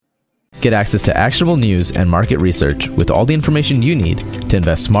Get access to actionable news and market research with all the information you need to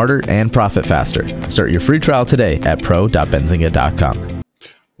invest smarter and profit faster. Start your free trial today at pro.benzinga.com.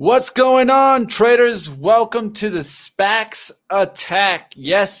 What's going on, traders? Welcome to the SPACs Attack.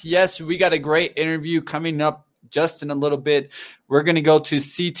 Yes, we got a great interview coming up just in a little bit. We're going to go to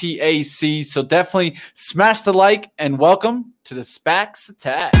CTAC, so definitely smash the like and welcome to the SPACs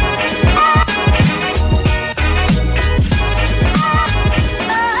Attack.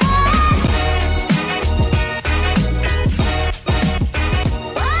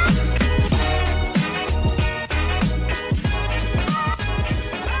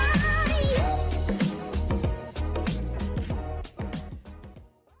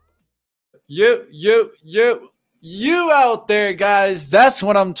 You out there, guys. That's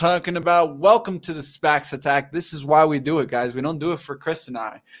what I'm talking about. Welcome to the SPACs Attack. This is why we do it, guys. We don't do it for Chris and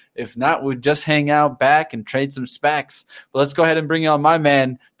I. If not, we'd just hang out back and trade some SPACs. But let's go ahead and bring on my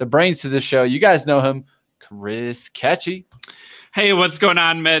man, the brains to the show. You guys know him, Chris Catchy. Hey, what's going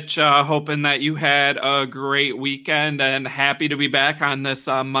on, Mitch? Hoping that you had a great weekend and happy to be back on this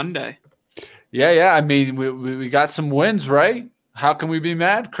Monday. Yeah. I mean, we got some wins, right? How can we be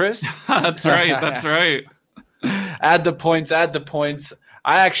mad, Chris? That's right. Add the points. I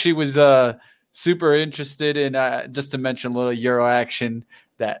actually was super interested in, just to mention a little Euro action,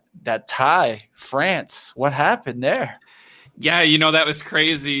 that tie, France. What happened there? Yeah, that was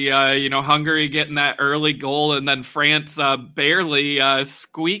crazy. Hungary getting that early goal and then France barely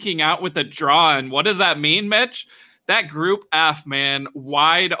squeaking out with a draw. And what does that mean, Mitch? That Group F, man,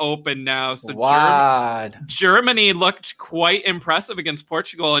 wide open now. So Germany looked quite impressive against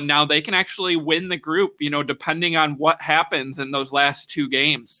Portugal, and now they can actually win the group, depending on what happens in those last two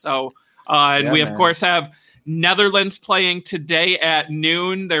games. So, of course, have Netherlands playing today at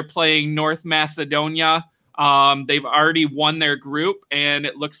noon. They're playing North Macedonia. They've already won their group, and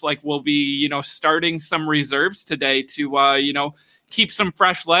it looks like we'll be, starting some reserves today to, keep some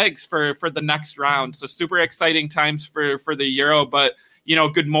fresh legs for the next round. So super exciting times for the Euro. But,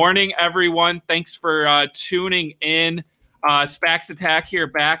 good morning, everyone. Thanks for tuning in. SPACs Attack here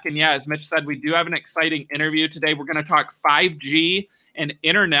back. And yeah, as Mitch said, we do have an exciting interview today. We're going to talk 5G and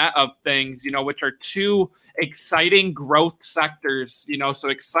Internet of Things, which are two exciting growth sectors, so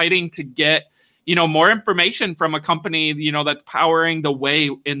exciting to get, more information from a company, that's powering the way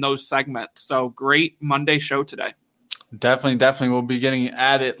in those segments. So great Monday show today. Definitely. We'll be getting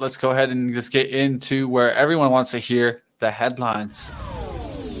at it. Let's go ahead and just get into where everyone wants to hear the headlines.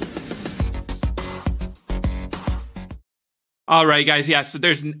 All right, guys. Yeah, so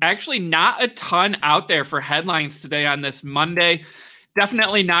there's actually not a ton out there for headlines today on this Monday.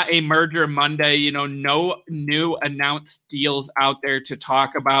 Definitely not a merger Monday. No new announced deals out there to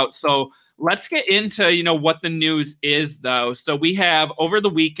talk about. So let's get into, what the news is, though. So we have over the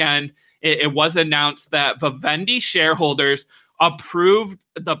weekend, it was announced that Vivendi shareholders approved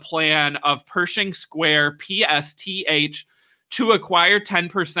the plan of Pershing Square PSTH to acquire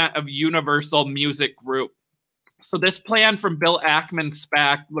 10% of Universal Music Group. So this plan from Bill Ackman's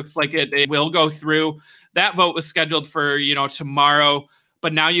SPAC looks like it will go through. That vote was scheduled for, tomorrow.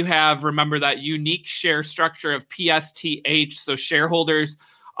 But now you have, remember, that unique share structure of PSTH. So shareholders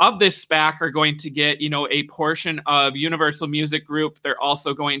of this SPAC are going to get, a portion of Universal Music Group. They're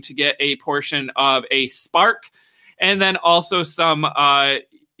also going to get a portion of a Spark, and then also some, other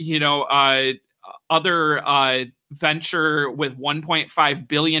venture with $1.5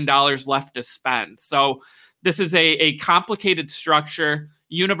 billion left to spend. So this is a complicated structure.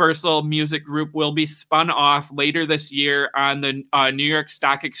 Universal Music Group will be spun off later this year on the New York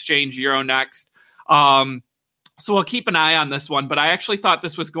Stock Exchange Euronext. So we'll keep an eye on this one, but I actually thought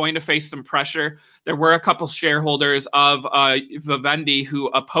this was going to face some pressure. There were a couple shareholders of Vivendi who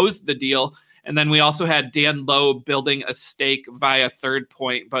opposed the deal, and then we also had Dan Lowe building a stake via Third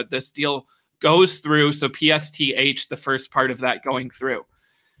Point, but this deal goes through, so PSTH, the first part of that going through.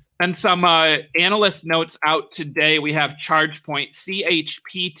 And some analyst notes out today. We have ChargePoint,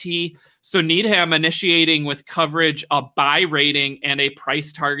 CHPT, so Needham initiating with coverage, a buy rating, and a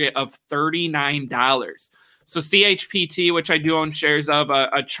price target of $39. So CHPT, which I do own shares of,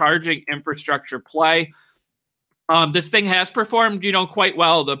 a charging infrastructure play. This thing has performed, quite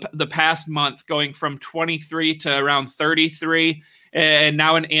well the past month, going from 23 to around 33. And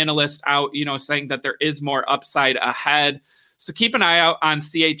now an analyst out, saying that there is more upside ahead. So keep an eye out on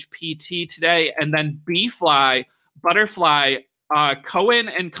CHPT today. And then Butterfly, Cohen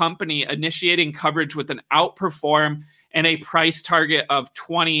and Company initiating coverage with an outperform and a price target of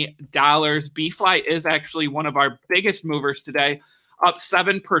 $20. BFly is actually one of our biggest movers today, up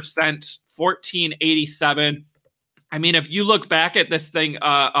 7%, $14.87. I mean, if you look back at this thing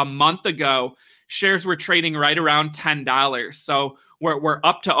a month ago, shares were trading right around $10. So we're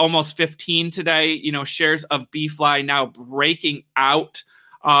up to almost 15 today. Shares of BeFly now breaking out.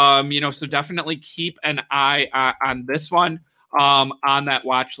 So definitely keep an eye on this one on that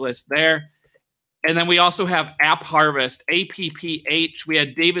watch list there. And then we also have App Harvest, APPH. We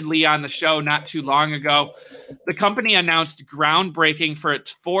had David Lee on the show not too long ago. The company announced groundbreaking for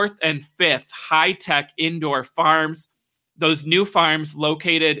its 4th and 5th high-tech indoor farms. Those new farms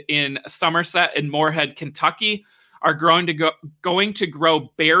located in Somerset and Moorhead, Kentucky, are going to grow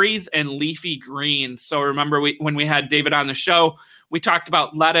berries and leafy greens. So remember, when we had David on the show, we talked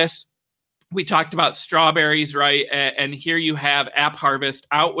about lettuce, we talked about strawberries, right? And here you have App Harvest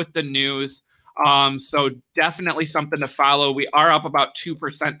out with the news. So definitely something to follow. We are up about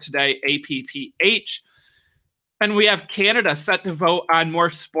 2% today, APPH. And we have Canada set to vote on more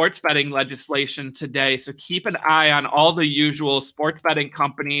sports betting legislation today. So keep an eye on all the usual sports betting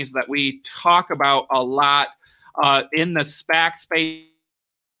companies that we talk about a lot in the SPAC space.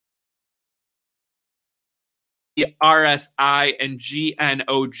 RSI and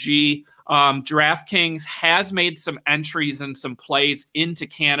GNOG. DraftKings has made some entries and some plays into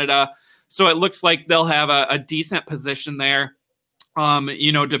Canada. So it looks like they'll have a decent position there.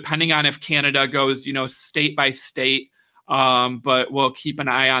 Depending on if Canada goes, state by state, but we'll keep an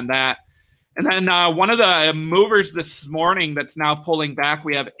eye on that. And then one of the movers this morning that's now pulling back,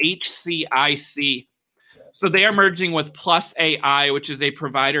 we have HCIC. So they are merging with Plus AI, which is a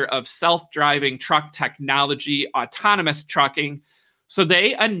provider of self-driving truck technology, autonomous trucking. So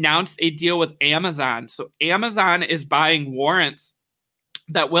they announced a deal with Amazon. So Amazon is buying warrants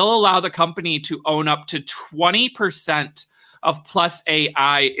that will allow the company to own up to 20% of Plus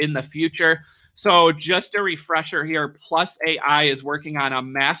AI in the future. So just a refresher here, Plus AI is working on a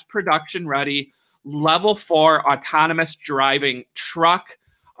mass production ready level 4 autonomous driving truck.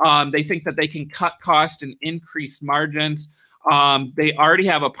 They think that they can cut costs and increase margins. They already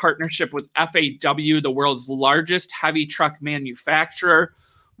have a partnership with FAW, the world's largest heavy truck manufacturer,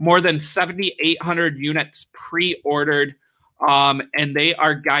 more than 7,800 units pre-ordered. And they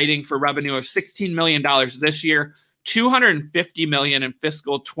are guiding for revenue of $16 million this year, $250 million in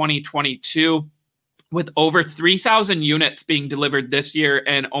fiscal 2022, with over 3,000 units being delivered this year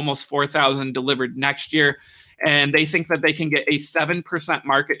and almost 4,000 delivered next year. And they think that they can get a 7%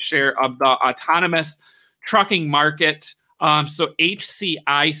 market share of the autonomous trucking market. So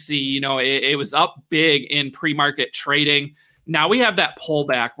HCIC, it was up big in pre-market trading. Now we have that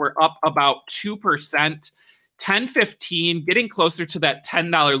pullback. We're up about 2%, 10.15, getting closer to that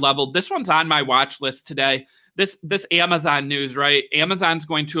 $10 level. This one's on my watch list today. This Amazon news, right? Amazon's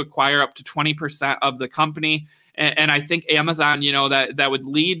going to acquire up to 20% of the company. And I think Amazon, that would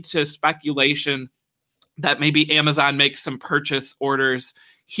lead to speculation that maybe Amazon makes some purchase orders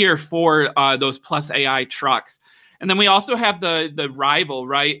here for those Plus AI trucks. And then we also have the rival,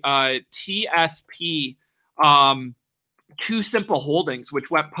 right? TSP, Too Simple Holdings,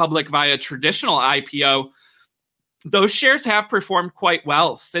 which went public via traditional IPO. Those shares have performed quite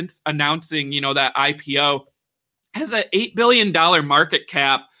well since announcing, that IPO. Has an $8 billion market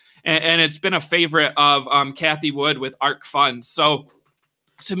cap, and it's been a favorite of Cathie Wood with ARK Funds. So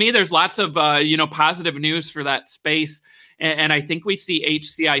to me, there's lots of, positive news for that space. And I think we see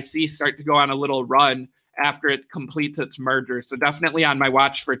HCIC start to go on a little run after it completes its merger. So definitely on my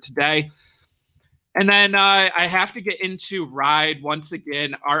watch for today. And then I have to get into RIDE once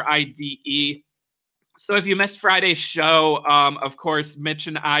again, RIDE. So if you missed Friday's show, of course, Mitch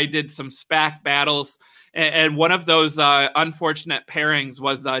and I did some SPAC battles. And one of those unfortunate pairings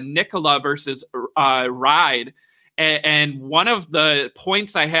was Nikola versus RIDE. And one of the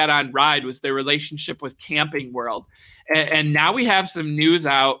points I had on RIDE was their relationship with Camping World. And now we have some news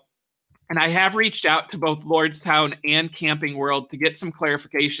out. And I have reached out to both Lordstown and Camping World to get some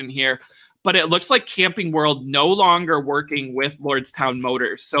clarification here. But it looks like Camping World no longer working with Lordstown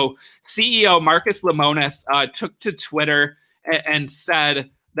Motors. So CEO Marcus Lemonis took to Twitter and said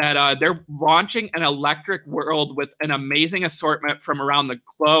that they're launching an electric world with an amazing assortment from around the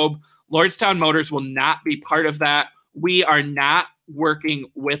globe. Lordstown Motors will not be part of that. We are not working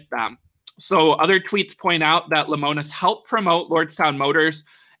with them. So other tweets point out that Lemonis helped promote Lordstown Motors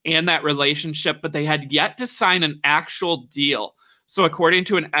and that relationship, but they had yet to sign an actual deal. So according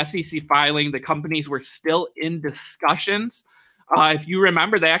to an SEC filing, the companies were still in discussions. If you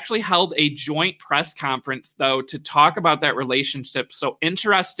remember, they actually held a joint press conference, though, to talk about that relationship. So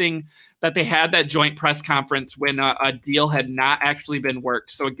interesting that they had that joint press conference when a deal had not actually been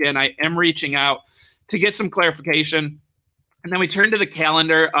worked. So again, I am reaching out to get some clarification. And then we turn to the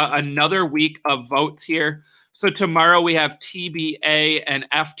calendar, another week of votes here. So tomorrow we have TBA and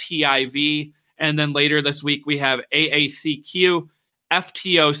FTIV. And then later this week, we have AACQ,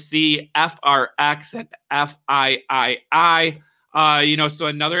 FTOC, FRX, and FIII. So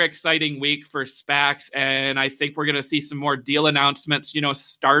another exciting week for SPACs. And I think we're going to see some more deal announcements,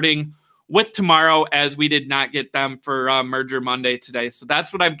 starting with tomorrow, as we did not get them for Merger Monday today. So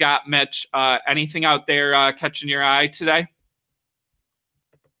that's what I've got, Mitch. Anything out there catching your eye today?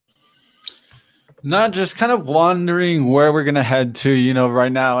 Not just kind of wondering where we're going to head to.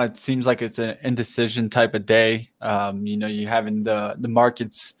 Right now it seems like it's an indecision type of day. You're having the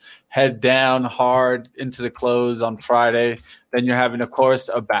markets head down hard into the close on Friday. Then you're having, of course,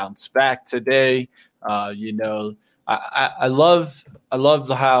 a bounce back today. I love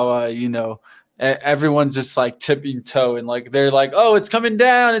how, everyone's just like tipping toe and like they're like, oh, it's coming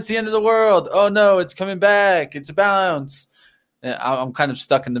down. It's the end of the world. Oh, no, it's coming back. It's a bounce. And I'm kind of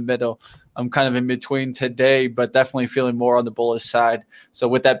stuck in the middle. I'm kind of in between today, but definitely feeling more on the bullish side. So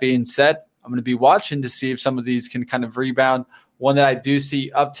with that being said, I'm going to be watching to see if some of these can kind of rebound. One that I do see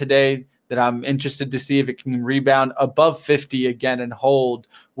up today that I'm interested to see if it can rebound above 50 again and hold,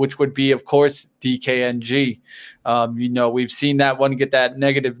 which would be, of course, DKNG. We've seen that one get that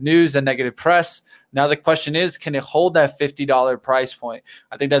negative news and negative press. Now the question is, can it hold that $50 price point?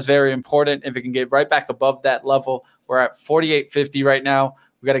 I think that's very important. If it can get right back above that level, we're at 48.50 right now.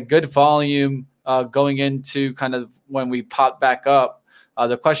 We got a good volume going into kind of when we pop back up.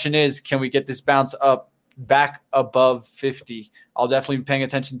 The question is, can we get this bounce up back above 50? I'll definitely be paying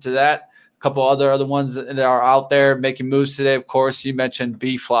attention to that. A couple other ones that are out there making moves today. Of course, you mentioned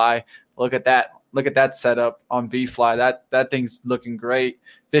B-Fly. Look at that. Look at that setup on B-Fly. That thing's looking great.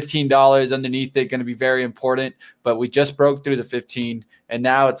 $15 underneath it, going to be very important. But we just broke through the 15, and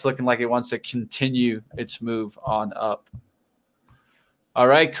now it's looking like it wants to continue its move on up. All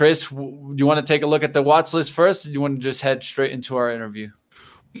right, Chris, do you want to take a look at the watch list first, or do you want to just head straight into our interview?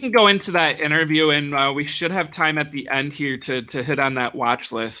 We can go into that interview, and we should have time at the end here to hit on that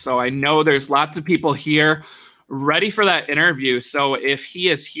watch list. So I know there's lots of people here ready for that interview. So if he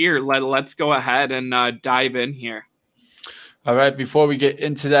is here, let's go ahead and dive in here. All right. Before we get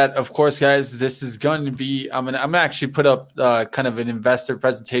into that, of course, guys, this is going to be, I'm gonna actually put up kind of an investor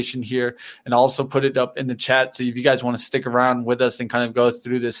presentation here and also put it up in the chat. So if you guys want to stick around with us and kind of go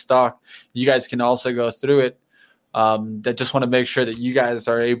through this stock, you guys can also go through it. That just want to make sure that you guys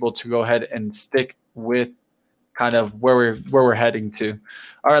are able to go ahead and stick with kind of where we're heading to.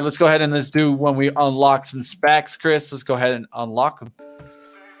 All right, let's go ahead and let's do when we unlock some SPACs, Chris. Let's go ahead and unlock them.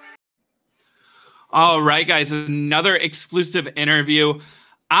 All right, guys, another exclusive interview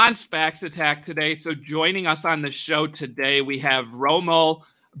on SPACs Attack today. So joining us on the show today, we have Romil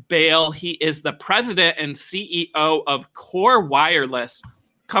Bahl. He is the president and CEO of Core Wireless,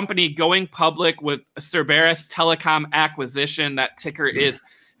 company going public with a Cerberus Telecom acquisition. That ticker is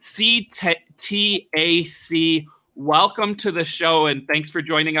CTAC. Welcome to the show, and thanks for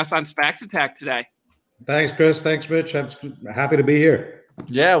joining us on SPACs Attack today. Thanks, Chris. Thanks, Mitch. I'm happy to be here.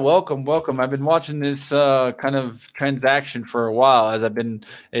 Yeah, welcome. I've been watching this kind of transaction for a while, as I've been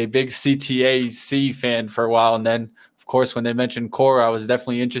a big CTAC fan for a while. And then, of course, when they mentioned Core, I was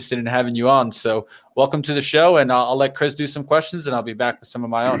definitely interested in having you on. So welcome to the show, and I'll let Chris do some questions, and I'll be back with some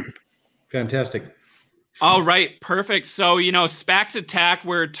of my own. Fantastic. All right, perfect. So, SPACs Attack,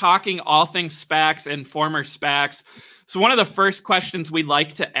 we're talking all things SPACs and former SPACs. So one of the first questions we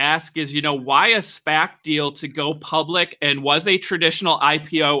like to ask is, why a SPAC deal to go public, and was a traditional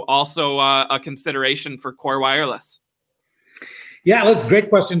IPO also a consideration for Core Wireless? Yeah, look, great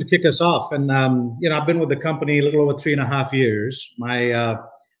question to kick us off. And, I've been with the company a little over 3.5 years. My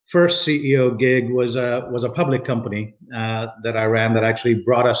first CEO gig was a public company that I ran that actually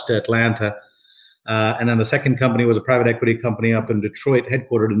brought us to Atlanta. And then the second company was a private equity company up in Detroit,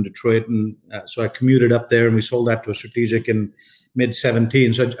 headquartered in Detroit. And so I commuted up there, and we sold that to a strategic in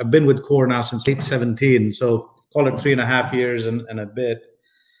mid-17. So I've been with Core now since late 17. So call it 3.5 years and a bit.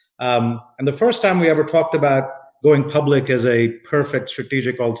 And the first time we ever talked about going public as a perfect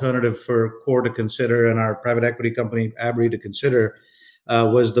strategic alternative for Core to consider and our private equity company, Abry, to consider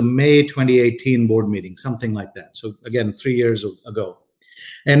was the May 2018 board meeting, something like that. So again, 3 years ago.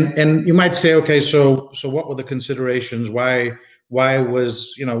 And you might say, okay, so what were the considerations? Why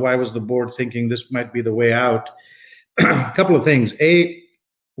was the board thinking this might be the way out? A couple of things.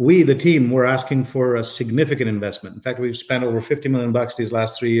 We, the team, were asking for a significant investment. In fact, we've spent over $50 million these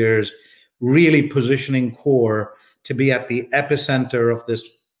last 3 years, really positioning Core to be at the epicenter of this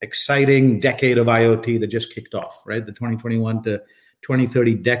exciting decade of IoT that just kicked off, right? The 2021 to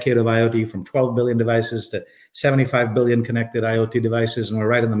 2030 decade of IoT, from 12 billion devices to 75 billion connected IoT devices, and we're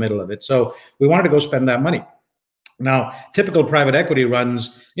right in the middle of it. So we wanted to go spend that money. Now, typical private equity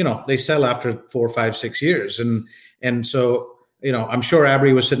runs, they sell after 4, 5, 6 years. And so, I'm sure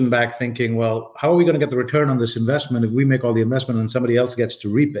Abry was sitting back thinking, well, how are we going to get the return on this investment if we make all the investment and somebody else gets to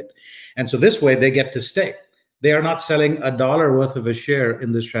reap it? And so this way they get to stay. They are not selling $1 worth of a share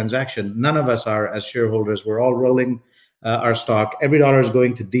in this transaction. None of us are as shareholders. We're all rolling our stock. Every dollar is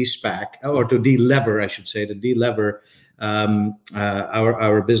going to de-SPAC, or to de-lever, I should say, to de-lever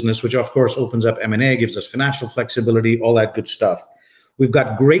our business, which of course opens up M&A, gives us financial flexibility, all that good stuff. We've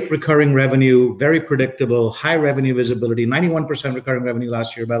got great recurring revenue, very predictable, high revenue visibility, 91% recurring revenue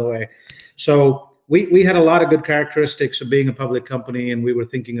last year, by the way. So we had a lot of good characteristics of being a public company, and we were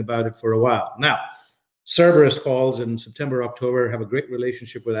thinking about it for a while. Now, Cerberus calls in September, October, have a great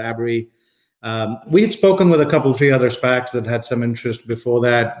relationship with Abry. We had spoken with a couple, 3 other SPACs that had some interest before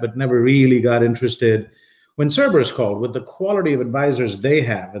that, but never really got interested. When Cerberus called, with the quality of advisors they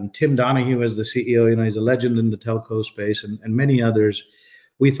have, and Tim Donahue as the CEO, he's a legend in the telco space, and many others,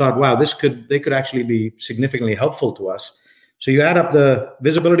 we thought, wow, they could actually be significantly helpful to us. So you add up the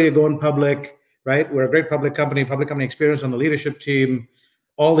visibility of going public, right? We're a great public company experience on the leadership team,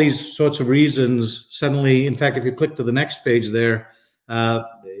 all these sorts of reasons. Suddenly, in fact, if you click to the next page there,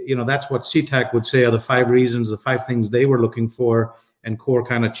 that's what CTAC would say are the 5 reasons, the 5 things they were looking for. And Core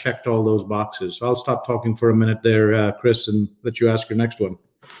kind of checked all those boxes. So I'll stop talking for a minute there, Chris, and let you ask your next one.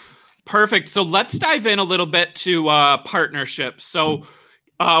 Perfect. So let's dive in a little bit to partnerships. So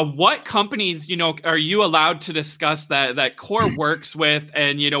what companies, are you allowed to discuss that Core works with?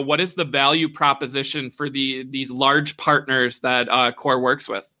 And, what is the value proposition for these large partners that Core works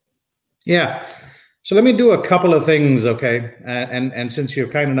with? Yeah. So let me do a couple of things, okay? And since you're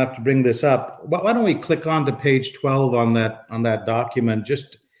kind enough to bring this up, why don't we click on to page 12 on that document,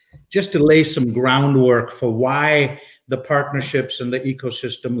 just to lay some groundwork for why the partnerships and the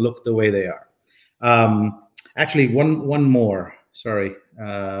ecosystem look the way they are. Actually, one more. Sorry,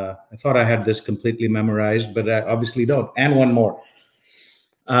 I thought I had this completely memorized, but I obviously don't. And one more.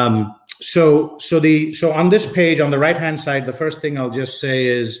 So on this page on the right-hand side, the first thing I'll just say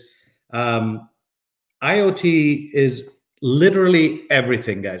is, IoT is literally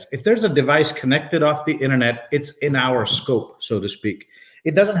everything, guys. If there's a device connected off the internet, it's in our scope, so to speak.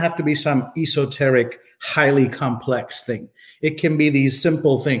 It doesn't have to be some esoteric, highly complex thing. It can be these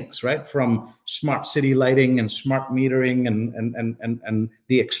simple things, right? From smart city lighting and smart metering and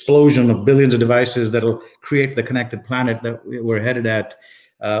the explosion of billions of devices that'll create the connected planet that we're headed at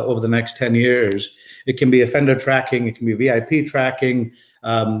over the next 10 years. It can be offender tracking. It can be VIP tracking,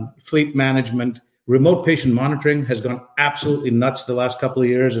 fleet management. Remote patient monitoring has gone absolutely nuts the last couple of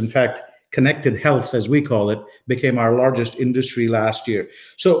years. In fact, connected health, as we call it, became our largest industry last year.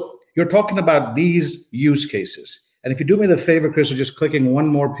 So you're talking about these use cases. And if you do me the favor, Chris, of just clicking one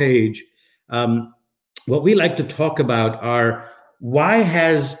more page, what we like to talk about are, why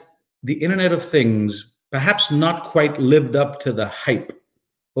has the Internet of Things perhaps not quite lived up to the hype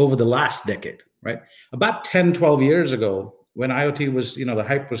over the last decade, right? About 10, 12 years ago, when IoT was, the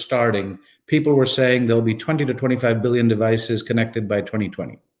hype was starting, people were saying there'll be 20 to 25 billion devices connected by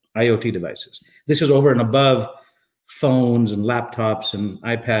 2020, IoT devices. This is over and above phones and laptops and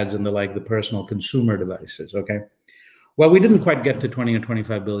iPads and the personal consumer devices, okay? Well, we didn't quite get to 20 or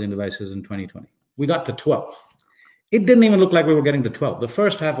 25 billion devices in 2020. We got to 12. It didn't even look like we were getting to 12. The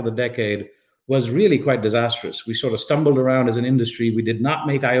first half of the decade was really quite disastrous. We sort of stumbled around as an industry. We did not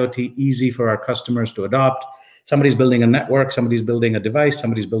make IoT easy for our customers to adopt. Somebody's building a network, somebody's building a device,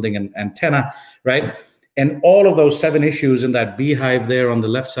 somebody's building an antenna, right? And all of those 7 issues in that beehive there on the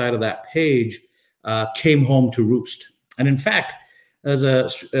left side of that page came home to roost. And in fact, as a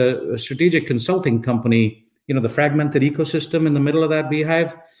strategic consulting company, the fragmented ecosystem in the middle of that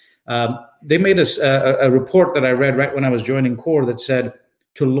beehive, they made us a report that I read right when I was joining Core that said,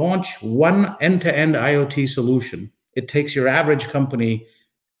 to launch one end-to-end IoT solution, it takes your average company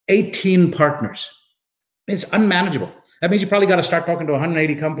 18 partners. It's unmanageable. That means you probably got to start talking to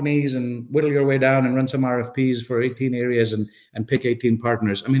 180 companies and whittle your way down and run some RFPs for 18 areas and pick 18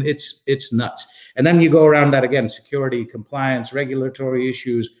 partners. I mean, it's nuts. And then you go around that again, security, compliance, regulatory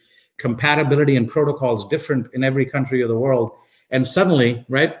issues, compatibility and protocols different in every country of the world. And suddenly,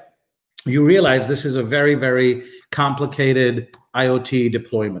 right, you realize this is a very, very complicated IoT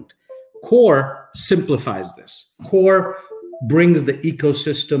deployment. Core simplifies this. Core brings the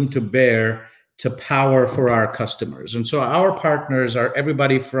ecosystem to bear to power for our customers. And so our partners are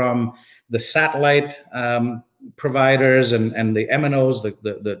everybody from the satellite providers and the MNOs,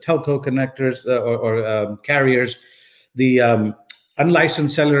 the telco connectors or carriers, the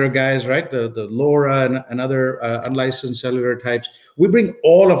unlicensed cellular guys, right? The LoRa and other unlicensed cellular types. We bring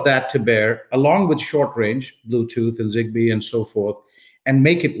all of that to bear, along with short range, Bluetooth and Zigbee and so forth, and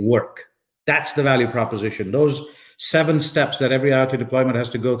make it work. That's the value proposition. Those 7 steps that every IoT deployment has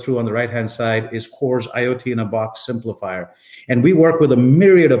to go through on the right-hand side is Core's IoT in a Box simplifier. And we work with a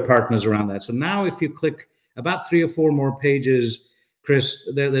myriad of partners around that. So now if you click about 3 or 4 more pages, Chris,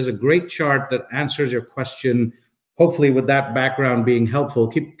 there's a great chart that answers your question. Hopefully with that background being helpful.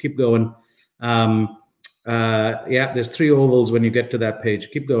 Keep going. There's 3 ovals when you get to that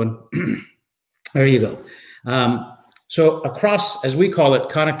page. Keep going. There you go. So across, as we call it,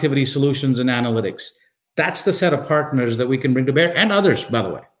 connectivity solutions and analytics, that's the set of partners that we can bring to bear, and others, by the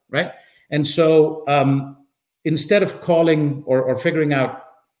way, right? And so instead of calling or figuring out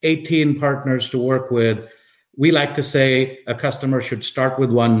 18 partners to work with, we like to say a customer should start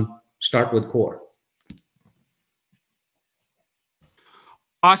with one, start with Core.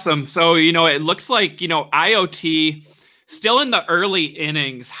 Awesome. So, it looks like, IoT still in the early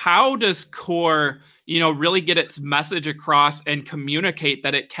innings. How does Core, really get its message across and communicate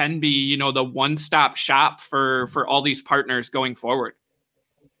that it can be, the one-stop shop for all these partners going forward?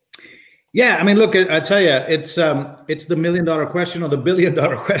 Yeah, I mean, look, I tell you, it's the $1 million question or the $1 billion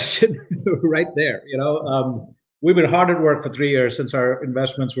question right there. We've been hard at work for 3 years since our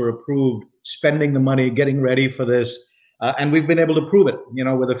investments were approved, spending the money, getting ready for this. And we've been able to prove it,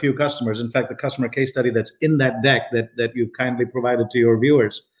 with a few customers. In fact, the customer case study that's in that deck that you've kindly provided to your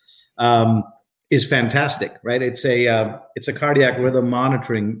viewers is fantastic, right? It's a cardiac rhythm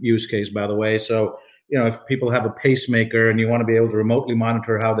monitoring use case, by the way. So, if people have a pacemaker and you want to be able to remotely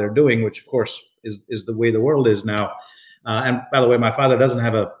monitor how they're doing, which of course is the way the world is now. And by the way, my father doesn't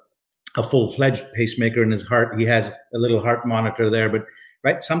have a full-fledged pacemaker in his heart. He has a little heart monitor there, but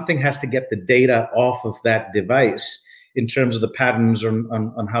right, something has to get the data off of that device in terms of the patterns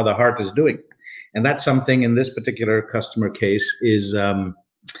on how the heart is doing. And that's something in this particular customer case is Bluetooth.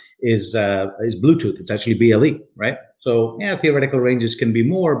 It's actually BLE, right? So yeah, theoretical ranges can be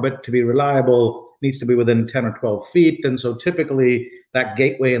more, but to be reliable, needs to be within 10 or 12 feet. And so typically that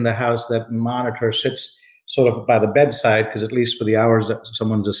gateway in the house, that monitor sits sort of by the bedside, because at least for the hours that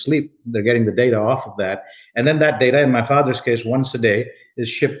someone's asleep, they're getting the data off of that. And then that data, in my father's case, once a day, is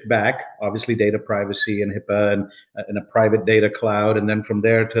shipped back, obviously data privacy and HIPAA and in a private data cloud. And then from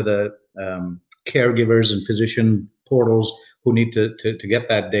there to the caregivers and physician portals who need to get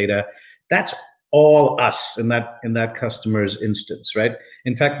that data. That's all us in that customer's instance, right?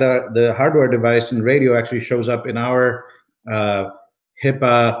 In fact, the hardware device and radio actually shows up in our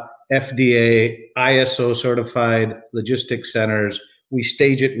HIPAA, FDA, ISO certified logistics centers. We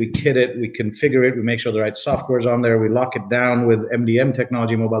stage it, we kit it, we configure it, we make sure the right software is on there, we lock it down with MDM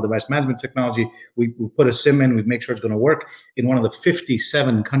technology, mobile device management technology. We put a SIM in, we make sure it's going to work in one of the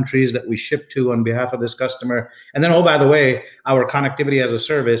 57 countries that we ship to on behalf of this customer. And then, oh, by the way, our connectivity as a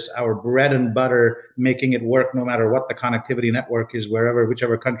service, our bread and butter, making it work no matter what the connectivity network is,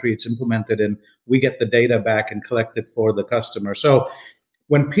 whichever country it's implemented in, we get the data back and collect it for the customer. So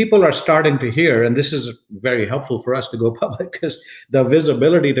when people are starting to hear, and this is very helpful for us to go public because the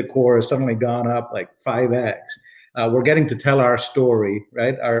visibility to Core has suddenly gone up like 5x. We're getting to tell our story,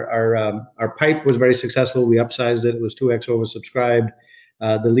 right? Our pipe was very successful. We upsized it. It was 2x oversubscribed.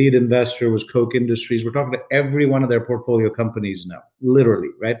 The lead investor was Koch Industries. We're talking to every one of their portfolio companies now, literally,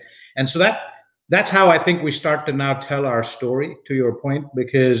 right? And so that's how I think we start to now tell our story, to your point,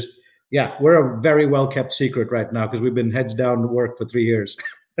 because yeah, we're a very well-kept secret right now because we've been heads down to work for 3 years.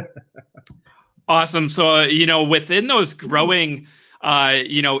 Awesome. So, within those growing,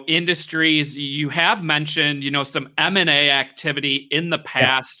 industries, you have mentioned, some M&A activity in the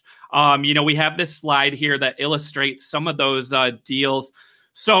past. Yeah. We have this slide here that illustrates some of those deals.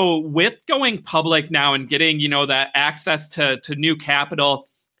 So with going public now and getting, that access to new capital,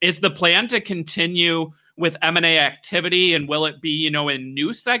 is the plan to continue with M&A activity, and will it be, in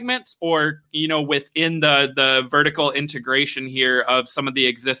new segments or, within the vertical integration here of some of the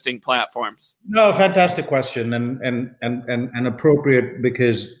existing platforms? No, fantastic question and appropriate,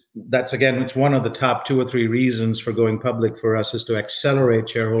 because that's, again, it's one of the top 2 or 3 reasons for going public for us is to accelerate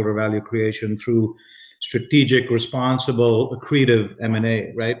shareholder value creation through strategic, responsible, accretive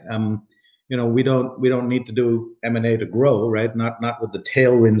M&A, right? We don't need to do M&A to grow, right? Not with the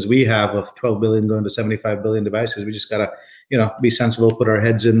tailwinds we have of 12 billion going to 75 billion devices. We just gotta, be sensible, put our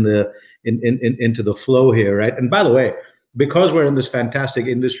heads into the flow here, right? And by the way, because we're in this fantastic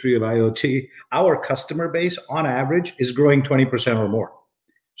industry of IoT, our customer base on average is growing 20% or more.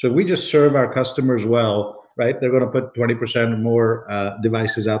 So if we just serve our customers well, right, they're going to put 20% more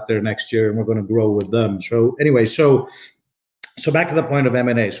devices out there next year, and we're going to grow with them. So anyway, So back to the point of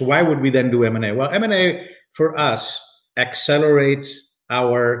M&A. So why would we then do M&A? Well, M&A for us accelerates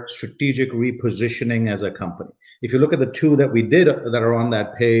our strategic repositioning as a company. If you look at the two that we did that are on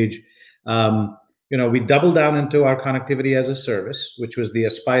that page, we doubled down into our connectivity as a service, which was the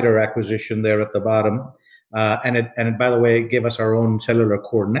Aspider acquisition there at the bottom. And it, by the way, gave us our own cellular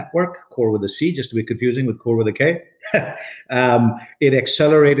core network, core with a C, just to be confusing with core with a K. It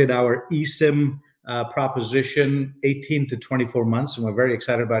accelerated our eSIM proposition 18 to 24 months. And we're very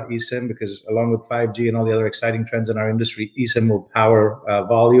excited about eSIM because along with 5G and all the other exciting trends in our industry, eSIM will power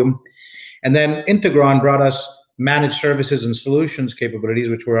volume. And then Integron brought us managed services and solutions capabilities,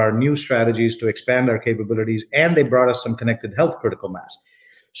 which were our new strategies to expand our capabilities. And they brought us some connected health critical mass.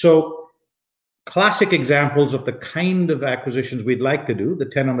 So classic examples of the kind of acquisitions we'd like to do. The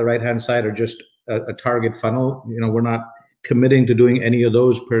 10 on the right-hand side are just a target funnel. We're not committing to doing any of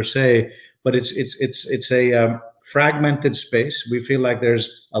those per se, but it's a fragmented space. We feel like there's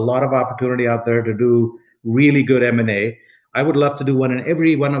a lot of opportunity out there to do really good M&A. I would love to do one in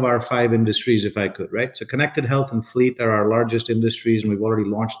every one of our 5 industries if I could, right? So connected health and fleet are our largest industries, and we've already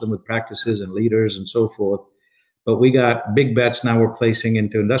launched them with practices and leaders and so forth. But we got big bets now we're placing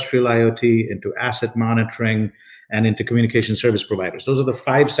into industrial IoT, into asset monitoring, and into communication service providers. Those are the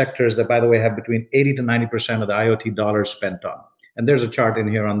 5 sectors that, by the way, have between 80 to 90% of the IoT dollars spent on. And there's a chart in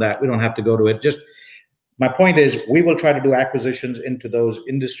here on that. We don't have to go to it. Just my point is we will try to do acquisitions into those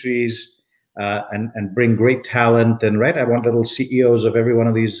industries and bring great talent. And right, I want little CEOs of every one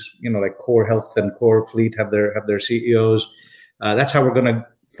of these, like core health and core fleet have their CEOs. That's how we're going to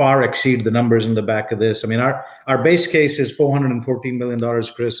far exceed the numbers in the back of this. I mean, our base case is $414 million,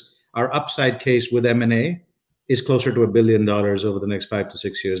 Chris. Our upside case with M&A is closer to $1 billion over the next 5 to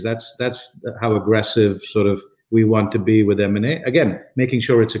 6 years. That's how aggressive sort of we want to be with M&A. Again, making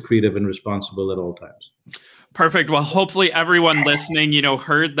sure it's accretive and responsible at all times. Perfect. Well, hopefully everyone listening,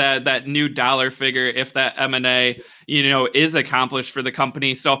 heard that new dollar figure if that M&A, is accomplished for the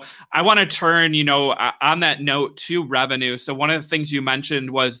company. So I want to turn, on that note to revenue. So one of the things you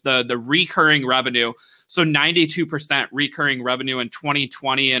mentioned was the recurring revenue. So 92% recurring revenue in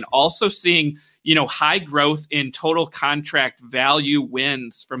 2020, and also seeing, high growth in total contract value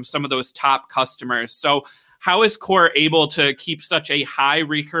wins from some of those top customers. So how is Core able to keep such a high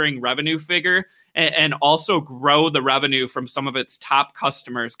recurring revenue figure and also grow the revenue from some of its top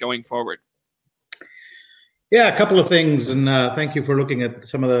customers going forward? Yeah, a couple of things, and thank you for looking at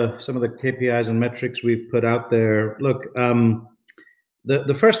some of the KPIs and metrics we've put out there. Look,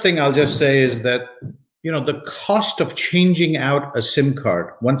 the first thing I'll just say is that the cost of changing out a SIM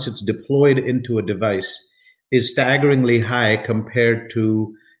card once it's deployed into a device is staggeringly high compared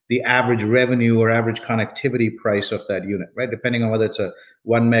to the average revenue or average connectivity price of that unit, right? Depending on whether it's a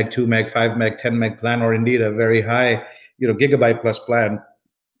 1 meg, 2 meg, 5 meg, 10 meg plan, or indeed a very high, gigabyte plus plan.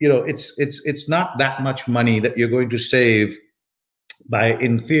 It's not that much money that you're going to save by,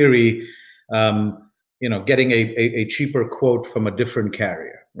 in theory, getting a cheaper quote from a different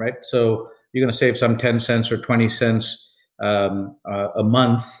carrier, right? So you're going to save some 10 cents or 20 cents a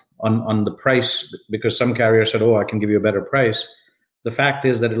month on the price because some carriers said, "Oh, I can give you a better price." The fact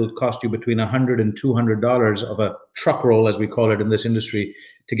is that it'll cost you between $100 and $200 of a truck roll, as we call it in this industry,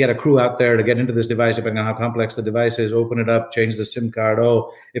 to get a crew out there to get into this device, depending on how complex the device is, open it up, change the SIM card.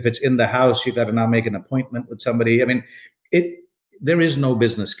 Oh, if it's in the house, you got to now make an appointment with somebody. I mean, there is no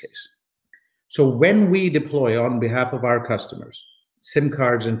business case. So when we deploy on behalf of our customers SIM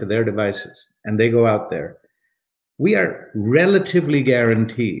cards into their devices and they go out there, we are relatively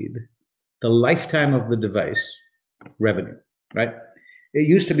guaranteed the lifetime of the device revenue, right? It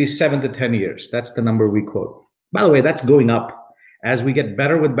used to be 7 to 10 years. That's the number we quote. By the way, that's going up as we get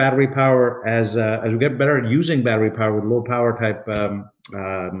better with battery power, as we get better at using battery power with low power type,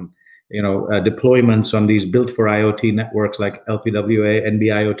 deployments on these built for IoT networks like LPWA,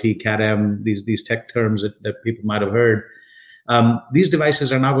 NB-IoT, CAT-M, these tech terms that people might have heard. These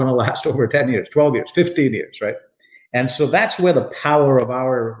devices are now going to last over 10 years, 12 years, 15 years, right? And so that's where the power of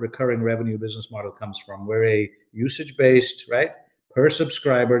our recurring revenue business model comes from. We're a usage-based, right, per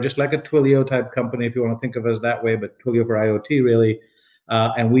subscriber, just like a Twilio type company, if you want to think of us that way, but Twilio for IoT really.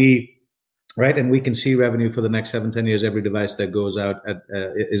 And we can see revenue for the next 7-10 years. Every device that goes out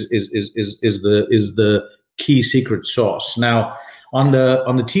is the key secret sauce. Now, on the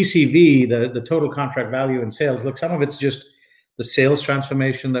TCV, the total contract value and sales. Look, some of it's just the sales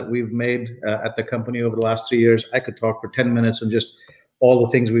transformation that we've made at the company over the last 3 years. I could talk for 10 minutes on just all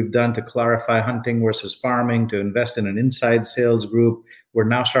the things we've done to clarify hunting versus farming, to invest in an inside sales group. We're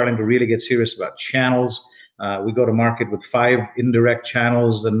now starting to really get serious about channels. We go to market with 5 indirect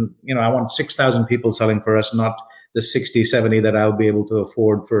channels, and I want 6,000 people selling for us, not the 60, 70 that I'll be able to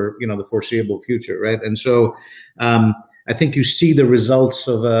afford for, the foreseeable future, right? And so I think you see the results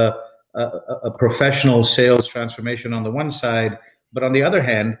of a professional sales transformation on the one side, but on the other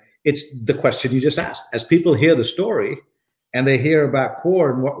hand, it's the question you just asked. As people hear the story and they hear about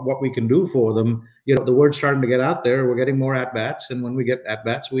Core and what we can do for them, the word's starting to get out there. We're getting more at-bats, and when we get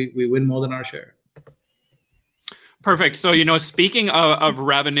at-bats, we win more than our share. Perfect. So, speaking of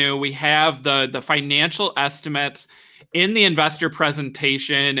revenue, we have the financial estimates in the investor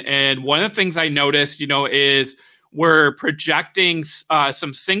presentation. And one of the things I noticed, is we're projecting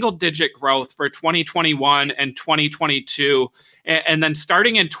some single-digit growth for 2021 and 2022. And then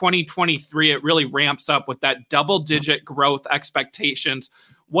starting in 2023, it really ramps up with that double-digit growth expectations.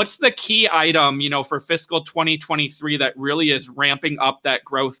 What's the key item, for fiscal 2023 that really is ramping up that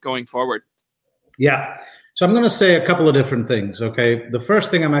growth going forward? Yeah. So I'm going to say a couple of different things, okay? The first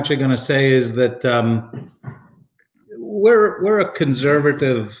thing I'm actually going to say is that we're a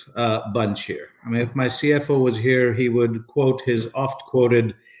conservative bunch here. I mean, if my CFO was here, he would quote his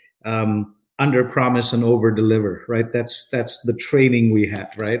oft-quoted under promise and over deliver, right? That's the training we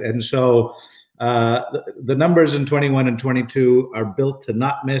have, right? And so the numbers in 21 and 22 are built to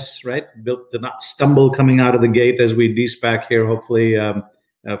not miss, right? Built to not stumble coming out of the gate as we de-SPAC here, hopefully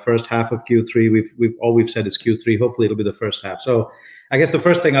first half of Q3. We've said is Q3. Hopefully it'll be the first half. So I guess the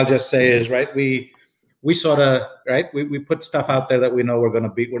first thing I'll just say is, right, we sort of, right, we put stuff out there that we know we're going to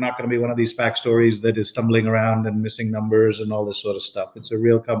be. We're not going to be one of these SPAC stories that is stumbling around and missing numbers and all this sort of stuff. It's a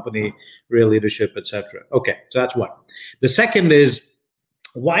real company, real leadership, etc. Okay, so that's one. The second is,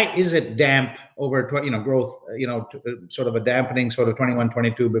 why is it damp over growth, sort of a dampening sort of 21,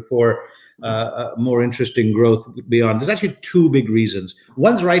 22 before more interesting growth beyond? There's actually two big reasons.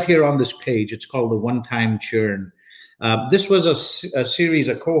 One's right here on this page. It's called the one-time churn. This was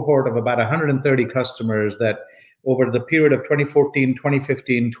a cohort of about 130 customers that over the period of 2014,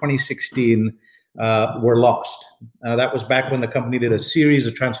 2015, 2016 were lost. That was back when the company did a series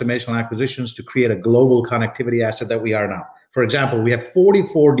of transformational acquisitions to create a global connectivity asset that we are now. For example, we have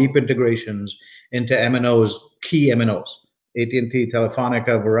 44 deep integrations into MNOs, key MNOs, AT&T,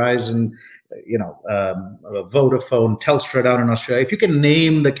 Telefonica, Verizon, Vodafone, Telstra down in Australia. If you can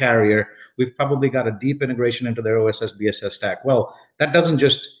name the carrier, we've probably got a deep integration into their OSS, BSS stack. Well, that doesn't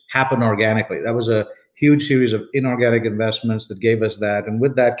just happen organically. That was a huge series of inorganic investments that gave us that. And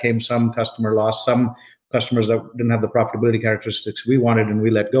with that came some customer loss, some customers that didn't have the profitability characteristics we wanted, and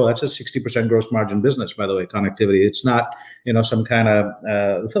we let go. That's a 60% gross margin business, by the way, connectivity. It's not, some kind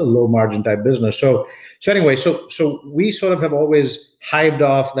of low margin type business. So anyway, so we sort of have always hived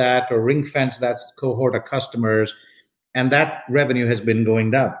off that or ring fenced that cohort of customers, and that revenue has been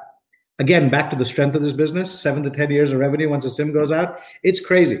going down. Again, back to the strength of this business, 7 to 10 years of revenue once the SIM goes out. It's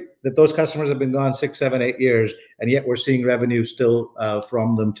crazy that those customers have been gone 6, 7, 8 years, and yet we're seeing revenue still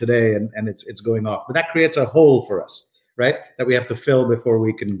from them today, and it's going off. But that creates a hole for us, right, that we have to fill before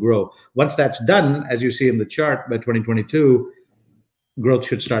we can grow. Once that's done, as you see in the chart, by 2022, growth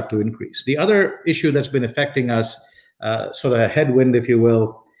should start to increase. The other issue that's been affecting us, sort of a headwind, if you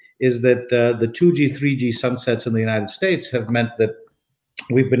will, is that the 2G, 3G sunsets in the United States have meant that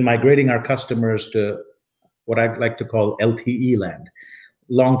we've been migrating our customers to what I like to call LTE land,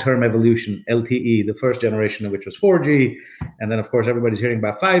 long-term evolution, LTE, the first generation of which was 4G. And then, of course, everybody's hearing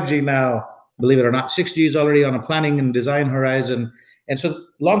about 5G now. Believe it or not, 6G is already on a planning and design horizon. And so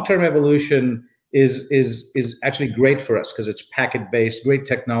long-term evolution is actually great for us because it's packet-based, great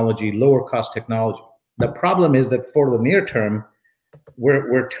technology, lower cost technology. The problem is that for the near term,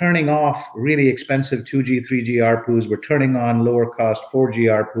 we're turning off really expensive 2G, 3G ARPUs. We're turning on lower cost 4G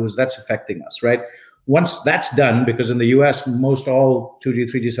ARPUs. That's affecting us, right? Once that's done, because in the US, most all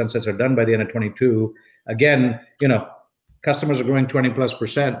 2G, 3G sunsets are done by the end of 22. Again, customers are growing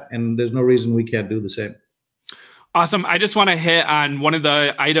 20+%, and there's no reason we can't do the same. Awesome. I just want to hit on one of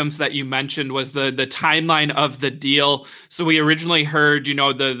the items that you mentioned was the timeline of the deal. So we originally heard,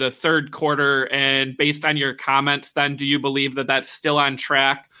 the third quarter, and based on your comments, then do you believe that that's still on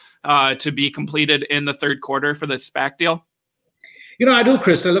track to be completed in the third quarter for the SPAC deal? I do,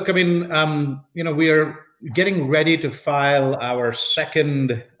 Chris. Look, I mean, we are getting ready to file our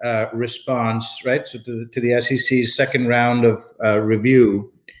second response, right? So to the SEC's second round of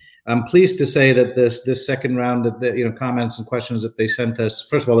review. I'm pleased to say that this second round of the comments and questions that they sent us,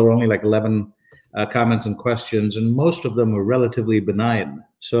 first of all, there were only like 11 comments and questions, and most of them were relatively benign.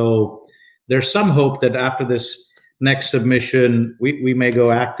 So there's some hope that after this next submission, we may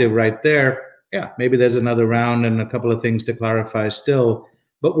go active right there. Yeah, maybe there's another round and a couple of things to clarify still,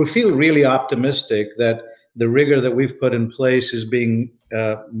 but we feel really optimistic that the rigor that we've put in place is being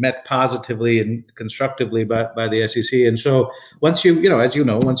met positively and constructively by the SEC. And so once as you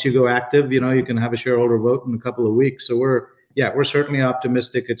know, once you go active, you can have a shareholder vote in a couple of weeks. So we're certainly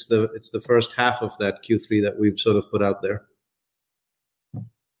optimistic. It's the first half of that Q3 that we've sort of put out there.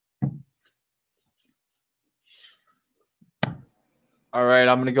 All right,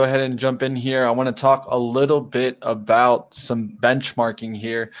 I'm going to go ahead and jump in here. I want to talk a little bit about some benchmarking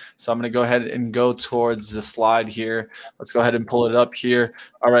here. So I'm going to go ahead and go towards the slide here. Let's go ahead and pull it up here.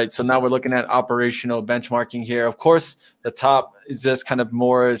 All right, so now we're looking at operational benchmarking here. Of course, the top is just kind of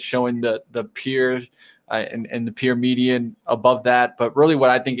more showing the peer and the peer median above that. But really what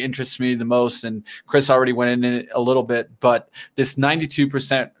I think interests me the most, and Chris already went in it a little bit, but this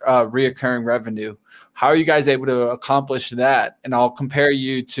 92% reoccurring revenue. How are you guys able to accomplish that? And I'll compare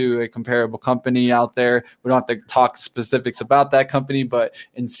you to a comparable company out there. We don't have to talk specifics about that company, but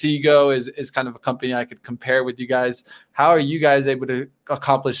Inseego is kind of a company I could compare with you guys. How are you guys able to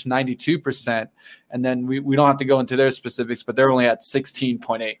accomplish 92%? And then we don't have to go into their specifics, but they're only at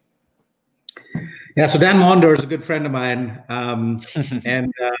 16.8. Yeah, so Dan Mondor is a good friend of mine, and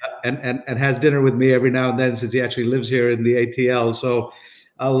has dinner with me every now and then since he actually lives here in the ATL. So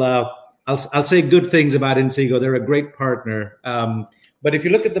I'll say good things about Inseego. They're a great partner. But if you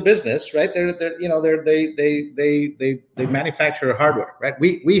look at the business, right, they manufacture hardware, right?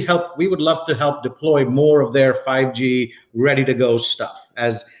 We would love to help deploy more of their 5G ready to go stuff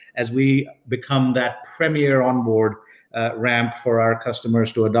as we become that premier onboard ramp for our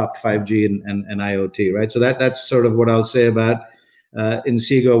customers to adopt 5G and IoT, right? So that's sort of what I'll say about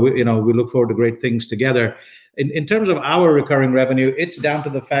Inseego. We look forward to great things together. In terms of our recurring revenue, it's down to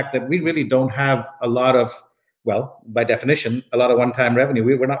the fact that we really don't have a lot of, well, by definition, a lot of one-time revenue.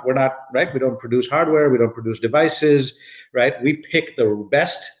 We're not right. We don't produce hardware. We don't produce devices, right? We pick the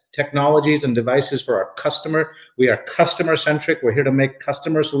best technologies and devices for our customer. We are customer-centric. We're here to make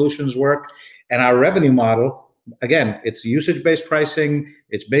customer solutions work. And our revenue model, again, it's usage-based pricing.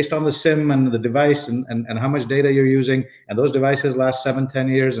 It's based on the SIM and the device and how much data you're using. And those devices last 7-10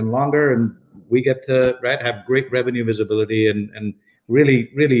 years and longer. And we get to have great revenue visibility and really,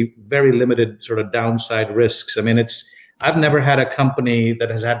 really very limited sort of downside risks. I mean, I've never had a company that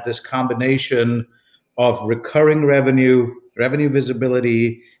has had this combination of recurring revenue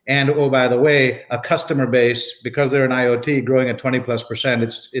visibility, and oh, by the way, a customer base, because they're an IoT growing at 20+%.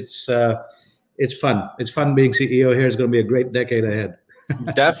 It's fun. It's fun being CEO here. It's going to be a great decade ahead.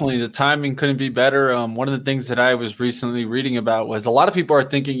 Definitely. The timing couldn't be better. One of the things that I was recently reading about was a lot of people are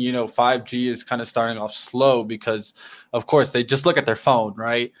thinking, 5G is kind of starting off slow because, of course, they just look at their phone,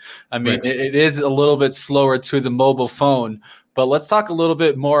 right? I mean, right. It is a little bit slower to the mobile phone. But let's talk a little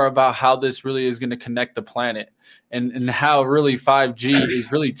bit more about how this really is going to connect the planet and how really 5G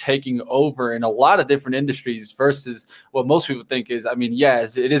is really taking over in a lot of different industries versus what most people think is,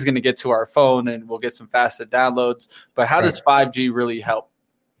 yes, it is going to get to our phone and we'll get some faster downloads. But how does 5G really help?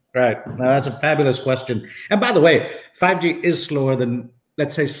 Right. Now, that's a fabulous question. And by the way, 5G is slower than,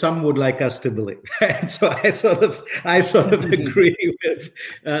 let's say, some would like us to believe. And so I sort of agree with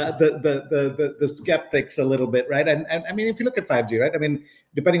the skeptics a little bit, right? And I mean, if you look at 5G, right? I mean,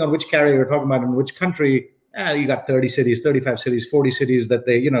 depending on which carrier you're talking about in which country, you got 30 cities, 35 cities, 40 cities that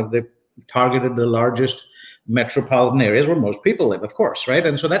they targeted the largest metropolitan areas where most people live, of course, right?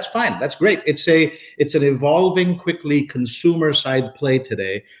 And so that's fine. That's great. It's an evolving quickly consumer side play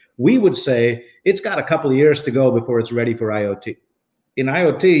today. We would say it's got a couple of years to go before it's ready for IoT. In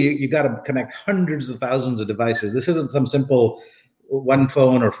IoT, you got to connect hundreds of thousands of devices. This isn't some simple one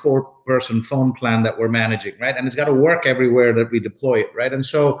phone or 4-person phone plan that we're managing, right? And it's got to work everywhere that we deploy it, right? And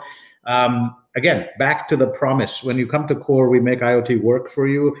so, again, back to the promise. When you come to Core, we make IoT work for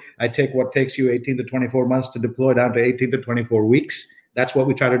you. I take what takes you 18 to 24 months to deploy down to 18 to 24 weeks. That's what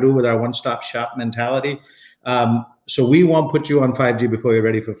we try to do with our one-stop shop mentality. So we won't put you on 5G before you're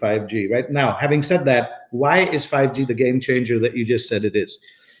ready for 5G, right? Now, having said that, why is 5G the game changer that you just said it is?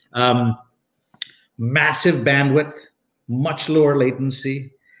 Massive bandwidth, much lower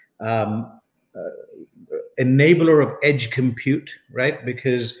latency, enabler of edge compute, right?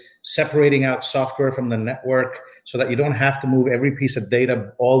 Because separating out software from the network so that you don't have to move every piece of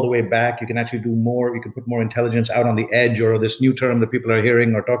data all the way back. You can actually do more. You can put more intelligence out on the edge, or this new term that people are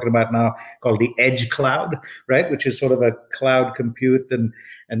hearing or talking about now called the edge cloud, right? Which is sort of a cloud compute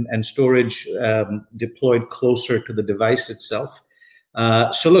and storage deployed closer to the device itself.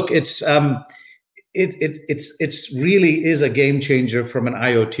 So look, it's really is a game changer from an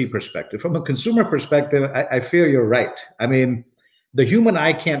IoT perspective. From a consumer perspective, I fear you're right. I mean, the human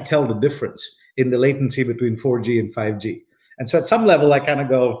eye can't tell the difference in the latency between 4G and 5G. And so at some level, I kind of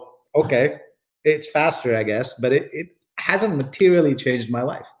go, okay, It's faster, I guess, but it hasn't materially changed my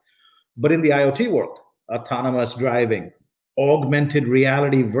life. But in the IoT world, autonomous driving, augmented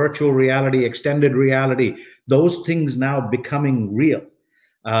reality, virtual reality, extended reality, those things now becoming real.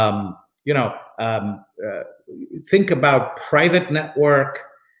 Um, you know, um, uh, think about private network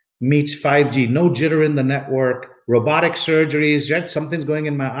meets 5G, no jitter in the network, robotic surgeries, right? Something's going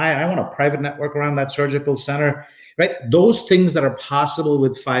in my eye. I want a private network around that surgical center, right? Those things that are possible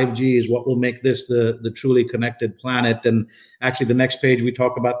with 5G is what will make this the truly connected planet. And actually, the next page, we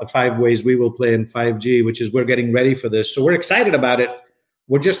talk about the 5 ways we will play in 5G, which is we're getting ready for this. So we're excited about it.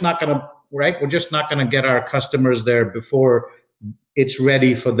 We're just not going to, right? We're just not going to get our customers there before it's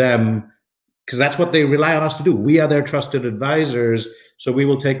ready for them, because that's what they rely on us to do. We are their trusted advisors, so we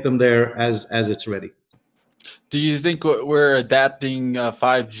will take them there as it's ready. Do you think we're adapting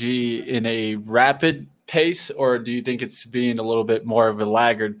 5G in a rapid pace, or do you think it's being a little bit more of a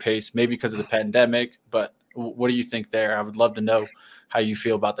laggard pace, maybe because of the pandemic? But what do you think there? I would love to know how you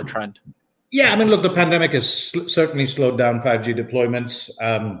feel about the trend. Yeah, I mean, look, the pandemic has certainly slowed down 5G deployments.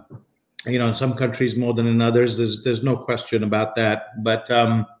 In some countries more than in others. There's no question about that. But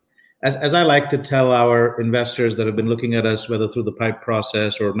as I like to tell our investors that have been looking at us, whether through the PIPE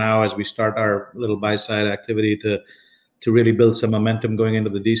process or now as we start our little buy-side activity to really build some momentum going into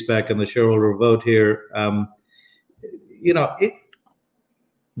the DSPAC and the shareholder vote here,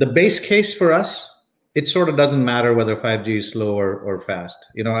 the base case for us, it sort of doesn't matter whether 5G is slow or fast.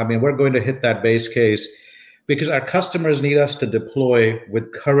 We're going to hit that base case because our customers need us to deploy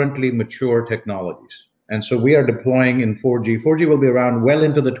with currently mature technologies. And so we are deploying in 4G. 4G will be around well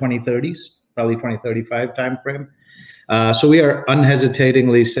into the 2030s, probably 2035 timeframe. So we are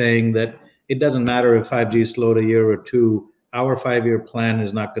unhesitatingly saying that it doesn't matter if 5G is slowed a year or two, our 5-year plan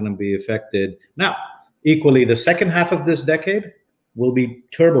is not going to be affected. Now, equally, the second half of this decade will be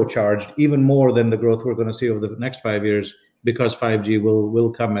turbocharged even more than the growth we're going to see over the next 5 years, because 5G will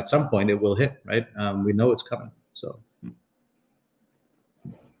come at some point. It will hit, right? We know it's coming. So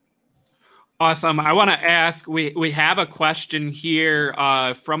awesome. I want to ask, we have a question here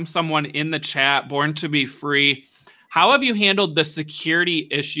from someone in the chat, Born to be Free. How have you handled the security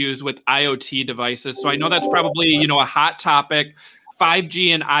issues with IoT devices? So I know that's probably, a hot topic, 5G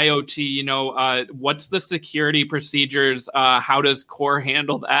and IoT, what's the security procedures? How does Core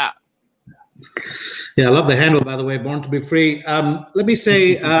handle that? Yeah, I love the handle, by the way, Born to be Free. Let me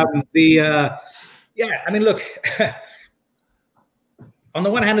say, look, on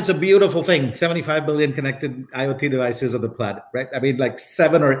the one hand, it's a beautiful thing, 75 billion connected IoT devices on the planet, right? Like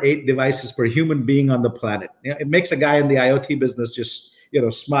 7 or 8 devices per human being on the planet. It makes a guy in the IoT business just,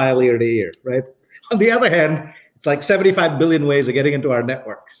 smile ear to ear, right? On the other hand, it's like 75 billion ways of getting into our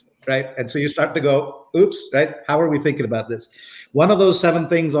networks, right? And so you start to go, oops, right? How are we thinking about this? One of those 7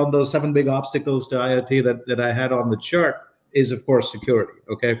 things on those 7 big obstacles to IoT that I had on the chart is, of course, security,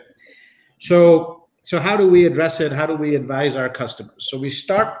 okay? So how do we address it? How do we advise our customers? So we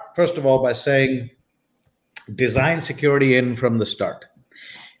start, first of all, by saying, design security in from the start.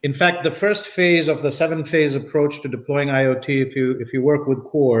 In fact, the first phase of the 7-phase approach to deploying IoT, if you work with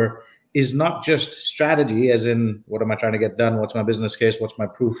Core, is not just strategy, as in what am I trying to get done, what's my business case, what's my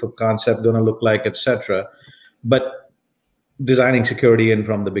proof of concept going to look like, etc., but designing security in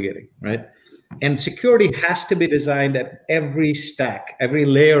from the beginning, right? And security has to be designed at every stack, every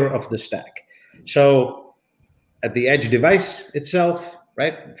layer of the stack. So at the edge device itself,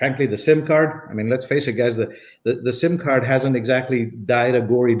 right? Frankly, the SIM card, let's face it, guys, the SIM card hasn't exactly died a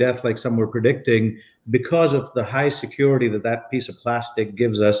gory death like some were predicting, because of the high security that piece of plastic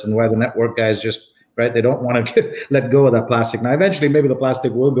gives us, and why the network guys just, right, they don't want to let go of that plastic. Now, eventually, maybe the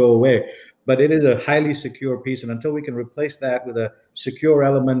plastic will go away, but it is a highly secure piece. And until we can replace that with a secure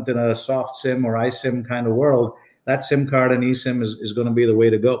element in a soft SIM or iSIM kind of world, that SIM card and eSIM is going to be the way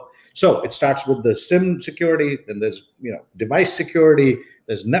to go. So it starts with the SIM security, then there's device security,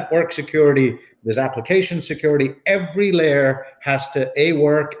 there's network security, there's application security. Every layer has to A,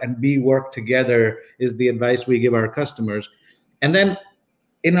 work, and B, work together, is the advice we give our customers. And then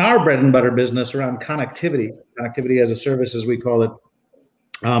in our bread and butter business around connectivity as a service, as we call it,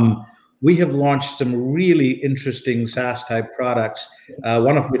 we have launched some really interesting SaaS type products,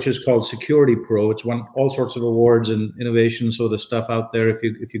 one of which is called Security Pro. It's won all sorts of awards and innovation sort of stuff out there.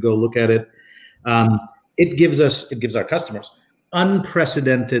 If you go look at it, it gives our customers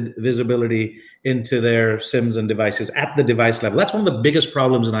unprecedented visibility into their SIMs and devices at the device level. That's one of the biggest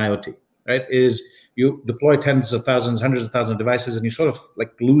problems in IoT, right? Is you deploy tens of thousands, hundreds of thousands of devices, and you sort of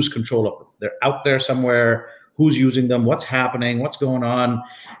like lose control of them. They're out there somewhere. Who's using them? What's happening? What's going on?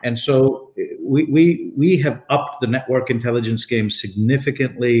 And so we have upped the network intelligence game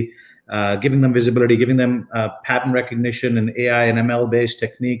significantly. giving them visibility, giving them pattern recognition and AI and ML-based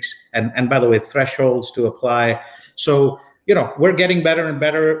techniques, and by the way, thresholds to apply. So, we're getting better and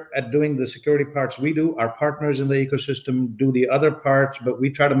better at doing the security parts we do. Our partners in the ecosystem do the other parts, but we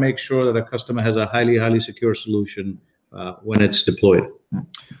try to make sure that a customer has a highly, highly secure solution when it's deployed.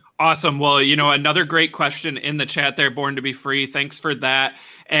 Awesome. Well, another great question in the chat there, Born to be Free. Thanks for that.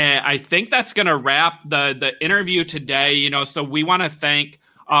 And I think that's going to wrap the interview today. So we want to thank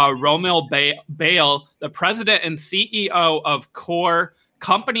Romil Bale, the president and CEO of Core.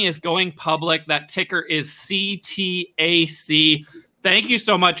 Company is going public. That ticker is CTAC. Thank you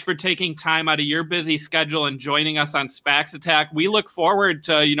so much for taking time out of your busy schedule and joining us on SPAX Attack. We look forward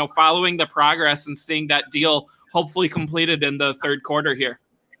to, following the progress and seeing that deal hopefully completed in the third quarter here.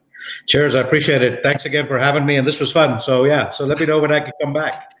 Cheers. I appreciate it. Thanks again for having me. And this was fun. So let me know when I can come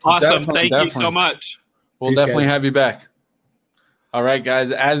back. Awesome. Thank you so much. We'll definitely have you back. All right,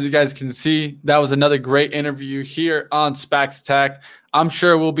 guys. As you guys can see, that was another great interview here on SPAX Attack. I'm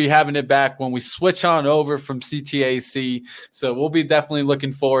sure we'll be having it back when we switch on over from CTAC. So we'll be definitely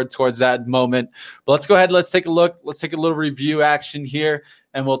looking forward towards that moment. But let's go ahead. Let's take a look. Let's take a little review action here,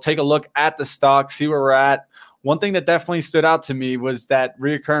 and we'll take a look at the stock, see where we're at. One thing that definitely stood out to me was that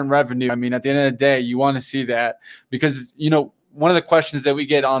recurring revenue. I mean, at the end of the day, you want to see that because, one of the questions that we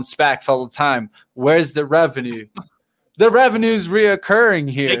get on SPACs all the time, where's the revenue? The revenue's reoccurring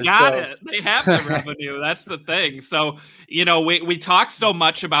here. They got it. They have the revenue. That's the thing. So, we talk so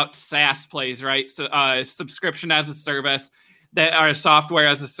much about SaaS plays, right? So, subscription as a service, that are software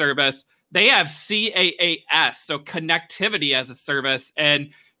as a service. They have CAAS, so connectivity as a service, and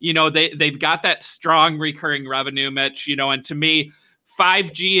they've got that strong recurring revenue, Mitch. And to me,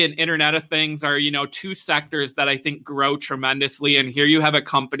 5G and Internet of Things are two sectors that I think grow tremendously. And here you have a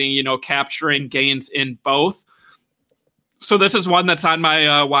company capturing gains in both. So this is one that's on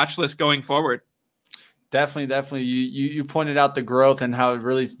my watch list going forward. Definitely. You pointed out the growth and how it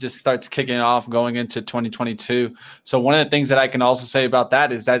really just starts kicking off going into 2022. So one of the things that I can also say about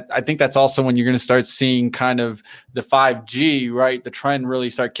that is that I think that's also when you're going to start seeing kind of the 5G, right? The trend really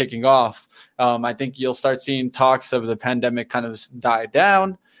start kicking off. I think you'll start seeing talks of the pandemic kind of die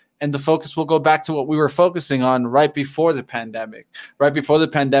down. And the focus will go back to what we were focusing on right before the pandemic. Right before the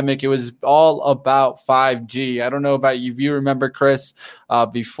pandemic, it was all about 5G. I don't know about you. If you remember, Chris,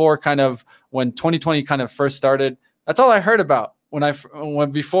 before kind of when 2020 kind of first started, that's all I heard about. When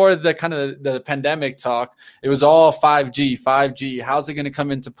before the kind of the pandemic talk, it was all 5G. How's it going to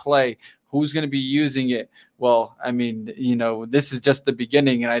come into play? Who's going to be using it? Well, I mean, this is just the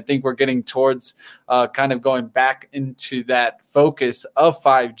beginning. And I think we're getting towards kind of going back into that focus of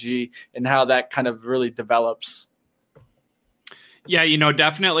 5G and how that kind of really develops. Yeah,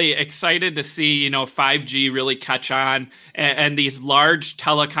 definitely excited to see, 5G really catch on and these large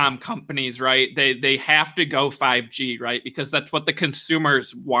telecom companies, right? They have to go 5G, right? Because that's what the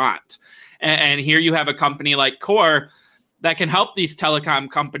consumers want. And here you have a company like Core that can help these telecom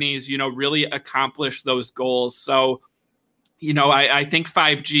companies, really accomplish those goals. So, I think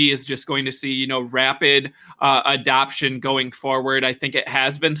 5G is just going to see, rapid adoption going forward. I think it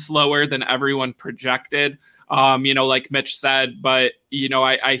has been slower than everyone projected, like Mitch said, but,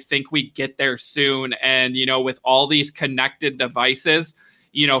 I think we get there soon. And, with all these connected devices,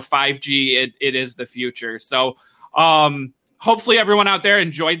 5G, it is the future. So hopefully everyone out there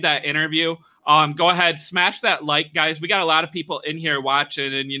enjoyed that interview. Go ahead, smash that like, guys. We got a lot of people in here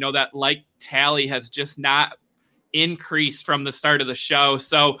watching, and that like tally has just not increased from the start of the show.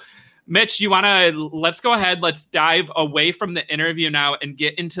 So, Mitch, let's go ahead. Let's dive away from the interview now and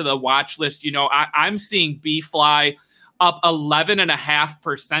get into the watch list. I'm seeing B-Fly up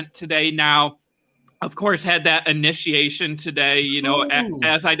 11.5% today now. Of course, had that initiation today,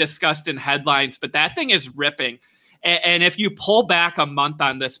 as I discussed in headlines, but that thing is ripping. And if you pull back a month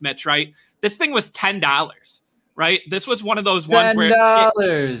on this, Mitch, right? This thing was $10, right? This was one of those ones where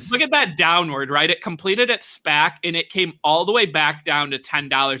look at that downward, right? It completed its SPAC and it came all the way back down to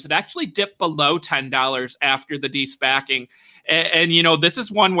 $10. It actually dipped below $10 after the de-SPACing. And this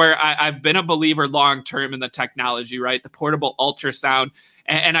is one where I've been a believer long-term in the technology, right? The portable ultrasound.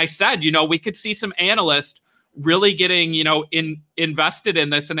 And I said, we could see some analysts really getting, invested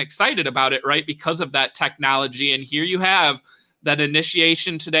in this and excited about it, right? Because of that technology. And here you have that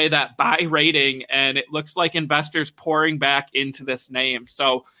initiation today, that buy rating, and it looks like investors pouring back into this name.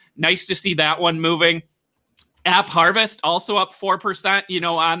 So nice to see that one moving. App Harvest also up 4%,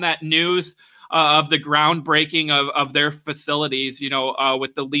 on that news of the groundbreaking of their facilities,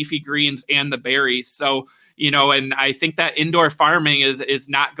 with the leafy greens and the berries. So, and I think that indoor farming is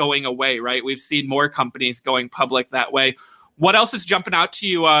not going away, right? We've seen more companies going public that way. What else is jumping out to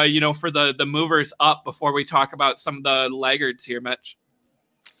you, for the movers up before we talk about some of the laggards here, Mitch?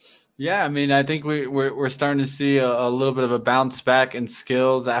 Yeah, I mean, I think we're starting to see a little bit of a bounce back in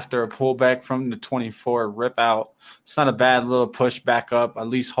skills after a pullback from the 24 rip out. It's not a bad little push back up, at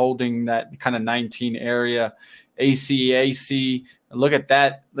least holding that kind of 19 area. AC. Look at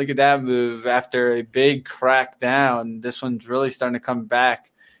that move after a big crack down. This one's really starting to come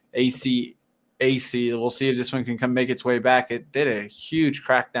back. AC. We'll see if this one can make its way back. It did a huge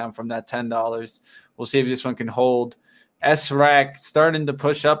crackdown from that $10. We'll see if this one can hold. SRAC starting to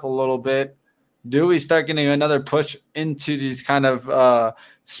push up a little bit. Do we start getting another push into these kind of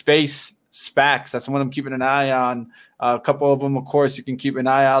space SPACs? That's what I'm keeping an eye on. A couple of them, of course, you can keep an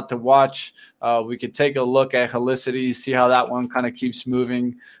eye out to watch. We could take a look at Helicity, see how that one kind of keeps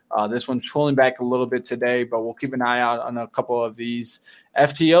moving. This one's pulling back a little bit today, but we'll keep an eye out on a couple of these.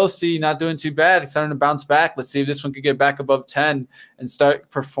 FTOC not doing too bad. It's starting to bounce back. Let's see if this one could get back above 10 and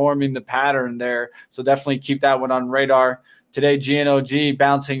start performing the pattern there. So definitely keep that one on radar. Today, GNOG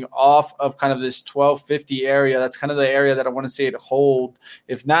bouncing off of kind of this 1250 area. That's kind of the area that I want to see it hold.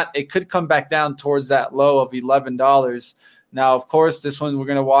 If not, it could come back down towards that low of $11. Now, of course, this one we're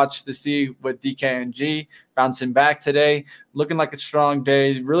going to watch to see with DKNG bouncing back today. Looking like a strong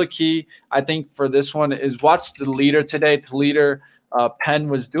day. Really key, I think, for this one is watch the leader today. The leader, Penn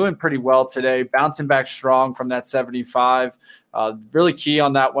was doing pretty well today, bouncing back strong from that 75. Really key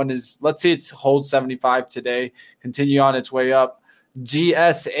on that one is let's see it hold 75 today, continue on its way up.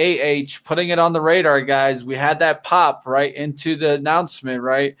 GSAH, putting it on the radar, guys. We had that pop right into the announcement,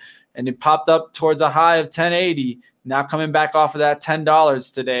 right? And it popped up towards a high of 1080. Now coming back off of that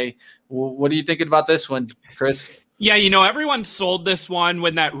 $10 today. What are you thinking about this one, Chris? Yeah, everyone sold this one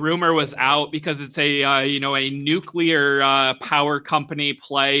when that rumor was out because it's a nuclear power company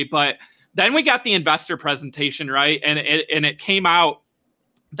play. But then we got the investor presentation, right? And it came out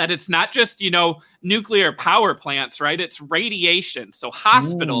that it's not just, nuclear power plants, right? It's radiation. So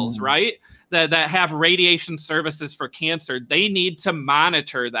hospitals, right, that have radiation services for cancer, they need to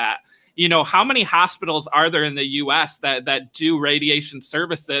monitor that. How many hospitals are there in the U.S. that do radiation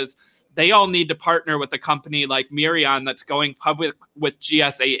services? They all need to partner with a company like Mirion that's going public with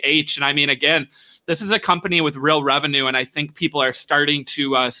GSAH. And I mean, again, this is a company with real revenue, and I think people are starting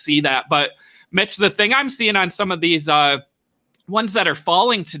to see that. But Mitch, the thing I'm seeing on some of these ones that are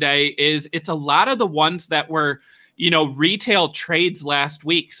falling today is it's a lot of the ones that were, retail trades last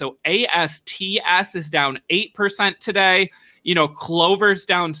week. So ASTS is down 8% today. Clover's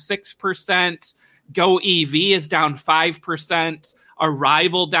down 6%. GoEV is down 5%.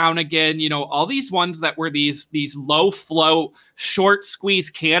 Arrival down again, all these ones that were these low flow, short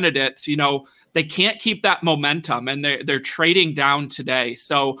squeeze candidates, they can't keep that momentum and they're trading down today.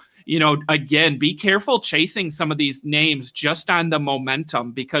 So, again, be careful chasing some of these names just on the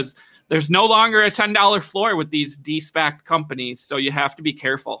momentum because there's no longer a $10 floor with these de-SPAC companies. So you have to be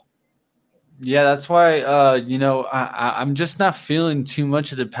careful. Yeah, that's why, I'm just not feeling too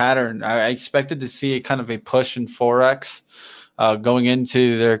much of the pattern. I expected to see a kind of a push in Forex. Going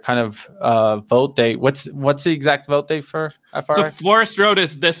into their kind of vote date. What's the exact vote date for FRX? So Forest Road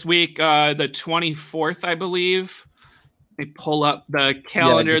is this week, the 24th, I believe. Let me pull up the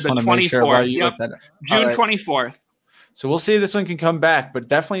calendar. The 24th. Sure yep. June 24th. So we'll see if this one can come back, but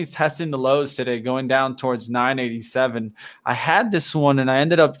definitely testing the lows today, going down towards 987. I had this one and I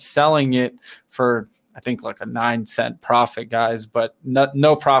ended up selling it for, I think, like a 9-cent profit, guys, but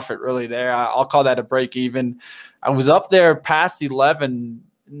no profit really there. I'll call that a break even. I was up there past 11,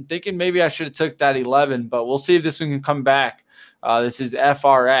 thinking maybe I should have took that 11, but we'll see if this one can come back. This is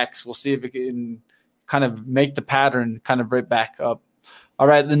FRX. We'll see if it can kind of make the pattern kind of right back up. All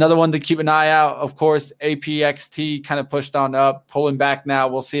right, another one to keep an eye out, of course, APXT kind of pushed on up, pulling back now.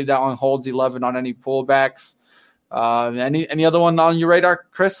 We'll see if that one holds 11 on any pullbacks. Any other one on your radar,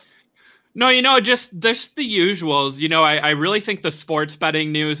 Chris? No, just the usuals. I really think the sports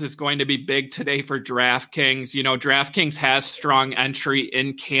betting news is going to be big today for DraftKings. DraftKings has strong entry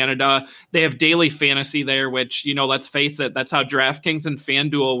in Canada. They have daily fantasy there, which, let's face it, that's how DraftKings and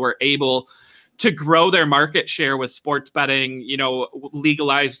FanDuel were able to grow their market share with sports betting,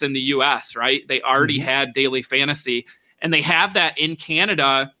 legalized in the US, right? They already had daily fantasy and they have that in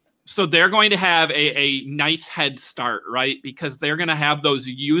Canada. So they're going to have a nice head start, right? Because they're going to have those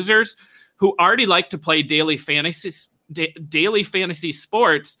users who already like to play daily fantasy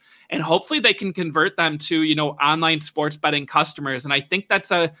sports, and hopefully they can convert them to, online sports betting customers. And I think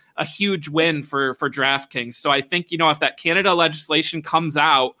that's a huge win for DraftKings. So I think, if that Canada legislation comes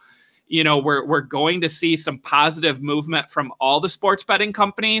out, we're going to see some positive movement from all the sports betting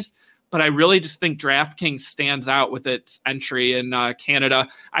companies. but I really just think DraftKings stands out with its entry in Canada.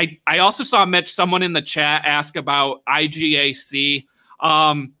 I also saw, Mitch, someone in the chat ask about IGAC.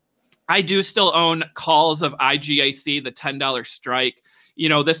 I do still own calls of IGAC, the $10 strike.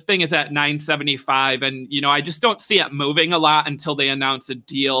 This thing is at $9.75, and, I just don't see it moving a lot until they announce a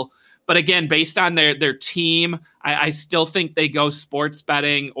deal. But again, based on their team, I still think they go sports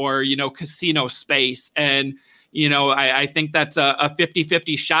betting or, casino space. And, I think that's a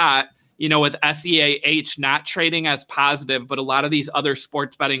 50-50 shot, with SEAH not trading as positive, but a lot of these other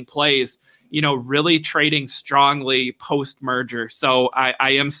sports betting plays, really trading strongly post-merger. So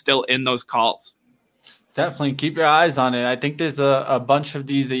I am still in those calls. Definitely keep your eyes on it. I think there's a bunch of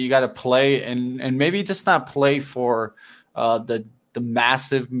these that you got to play and maybe just not play for the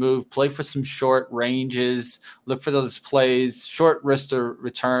massive move. Play for some short ranges. Look for those plays, short risk to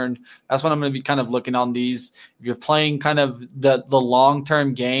return. That's what I'm going to be kind of looking on these. If you're playing kind of the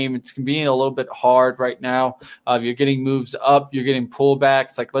long-term game, it's being a little bit hard right now. If you're getting moves up, you're getting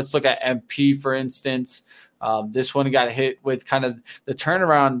pullbacks. Like let's look at MP, for instance. This one got hit with kind of the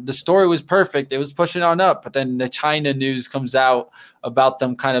turnaround. The story was perfect. It was pushing on up, but then the China news comes out about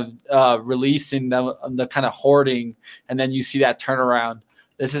them kind of releasing the kind of hoarding, and then you see that turnaround.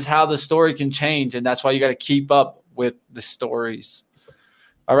 This is how the story can change, and that's why you got to keep up with the stories.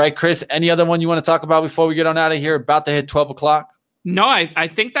 All right, Chris, any other one you want to talk about before we get on out of here? About to hit 12 o'clock. No, I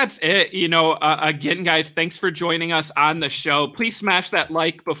think that's it. Again, guys, thanks for joining us on the show. Please smash that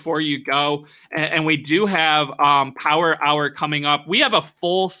like before you go. And we do have Power Hour coming up. We have a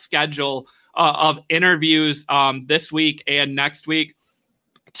full schedule of interviews this week and next week.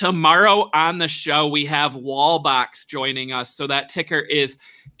 Tomorrow on the show, we have Wallbox joining us. So that ticker is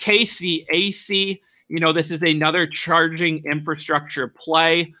KCAC. This is another charging infrastructure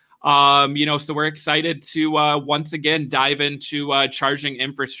play. So we're excited to once again dive into charging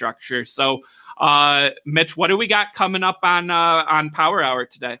infrastructure. So, Mitch, what do we got coming up on Power Hour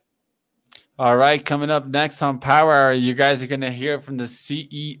today? All right, coming up next on Power Hour, you guys are going to hear from the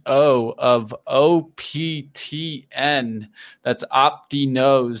CEO of OPTN. That's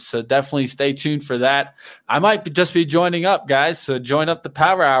OptiNose. So definitely stay tuned for that. I might just be joining up, guys. So join up the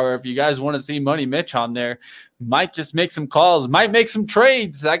Power Hour if you guys want to see Money Mitch on there. Might just make some calls. Might make some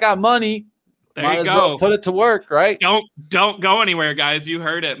trades. I got money. There Might you as go. well put it to work, right? Don't go anywhere, guys. You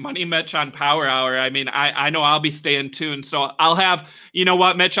heard it. Money Mitch on Power Hour. I mean, I know I'll be staying tuned. So I'll have, you know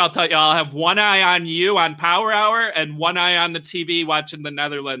what, Mitch, I'll tell you, I'll have one eye on you on Power Hour and one eye on the TV watching the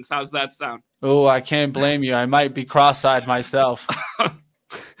Netherlands. How's that sound? Oh, I can't blame you. I might be cross-eyed myself.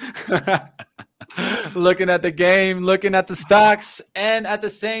 Looking at the game, looking at the stocks, and at the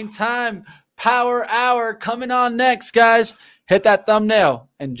same time, Power Hour coming on next, guys. Hit that thumbnail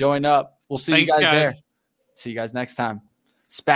and join up. We'll see you guys there. See you guys next time.